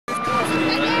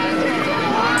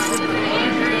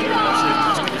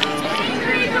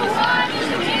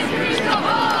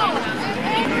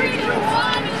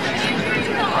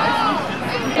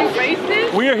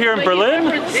here in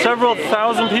Berlin, several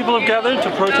thousand people have gathered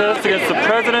to protest against the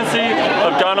presidency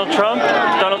of Donald Trump.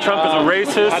 Donald Trump is a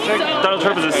racist, Donald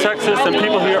Trump is a sexist, and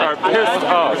people here are pissed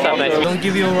off. Don't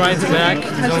give your rights back,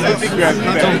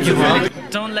 don't give up.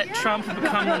 Don't let Trump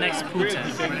become the next Putin.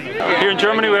 Here in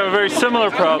Germany we have a very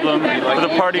similar problem with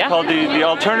a party called the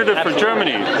Alternative for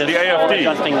Germany, the AfD.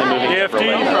 The AfD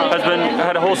has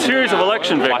had a whole series of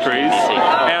election victories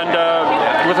and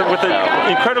with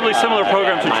an incredibly similar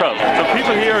program to Trump. So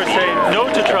people here are saying no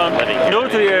to Trump, no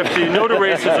to the AfD, no to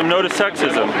racism, no to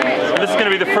sexism. And this is going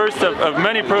to be the first of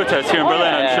many protests here in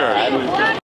Berlin, I'm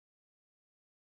sure.